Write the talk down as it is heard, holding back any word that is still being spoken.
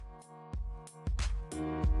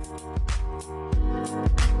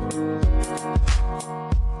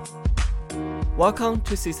Welcome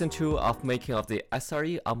to Season 2 of Making of the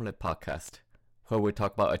SRE Omelette podcast, where we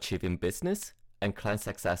talk about achieving business and client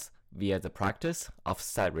success via the practice of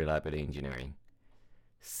site reliability engineering.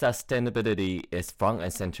 Sustainability is front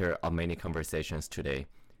and center of many conversations today,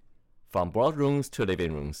 from boardrooms to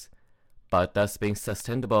living rooms. But does being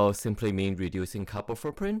sustainable simply mean reducing carbon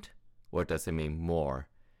footprint, or does it mean more?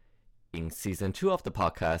 In Season 2 of the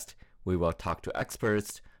podcast, we will talk to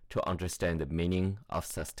experts to understand the meaning of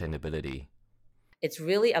sustainability. It's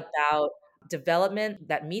really about development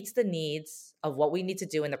that meets the needs of what we need to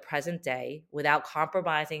do in the present day without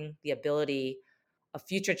compromising the ability of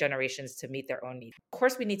future generations to meet their own needs. Of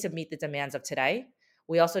course, we need to meet the demands of today.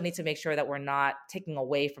 We also need to make sure that we're not taking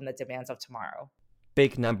away from the demands of tomorrow.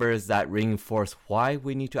 Big numbers that reinforce why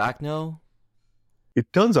we need to act now?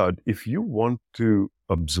 It turns out if you want to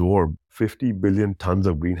absorb 50 billion tons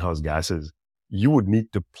of greenhouse gases, you would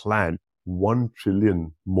need to plant 1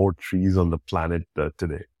 trillion more trees on the planet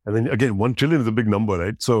today. And then again, 1 trillion is a big number,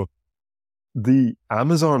 right? So the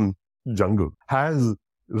Amazon jungle has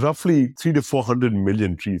roughly 300 to 400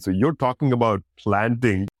 million trees. So you're talking about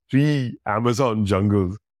planting 3 Amazon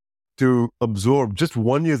jungles to absorb just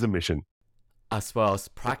 1 year's emission. As well as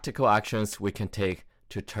practical actions we can take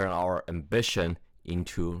to turn our ambition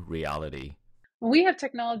into reality. We have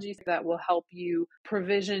technologies that will help you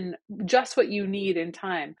provision just what you need in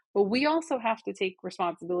time. But we also have to take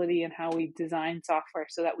responsibility in how we design software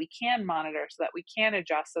so that we can monitor, so that we can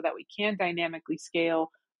adjust, so that we can dynamically scale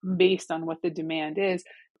based on what the demand is.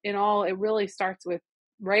 In all, it really starts with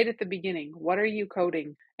right at the beginning. What are you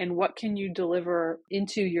coding and what can you deliver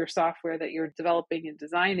into your software that you're developing and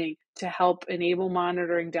designing to help enable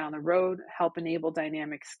monitoring down the road, help enable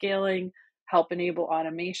dynamic scaling, help enable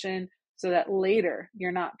automation, so that later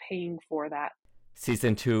you're not paying for that.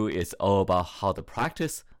 Season 2 is all about how the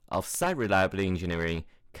practice of site reliability engineering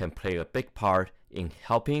can play a big part in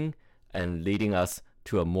helping and leading us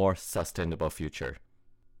to a more sustainable future.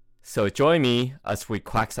 So join me as we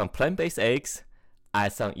crack some plant-based eggs,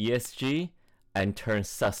 add some ESG, and turn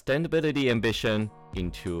sustainability ambition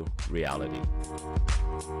into reality.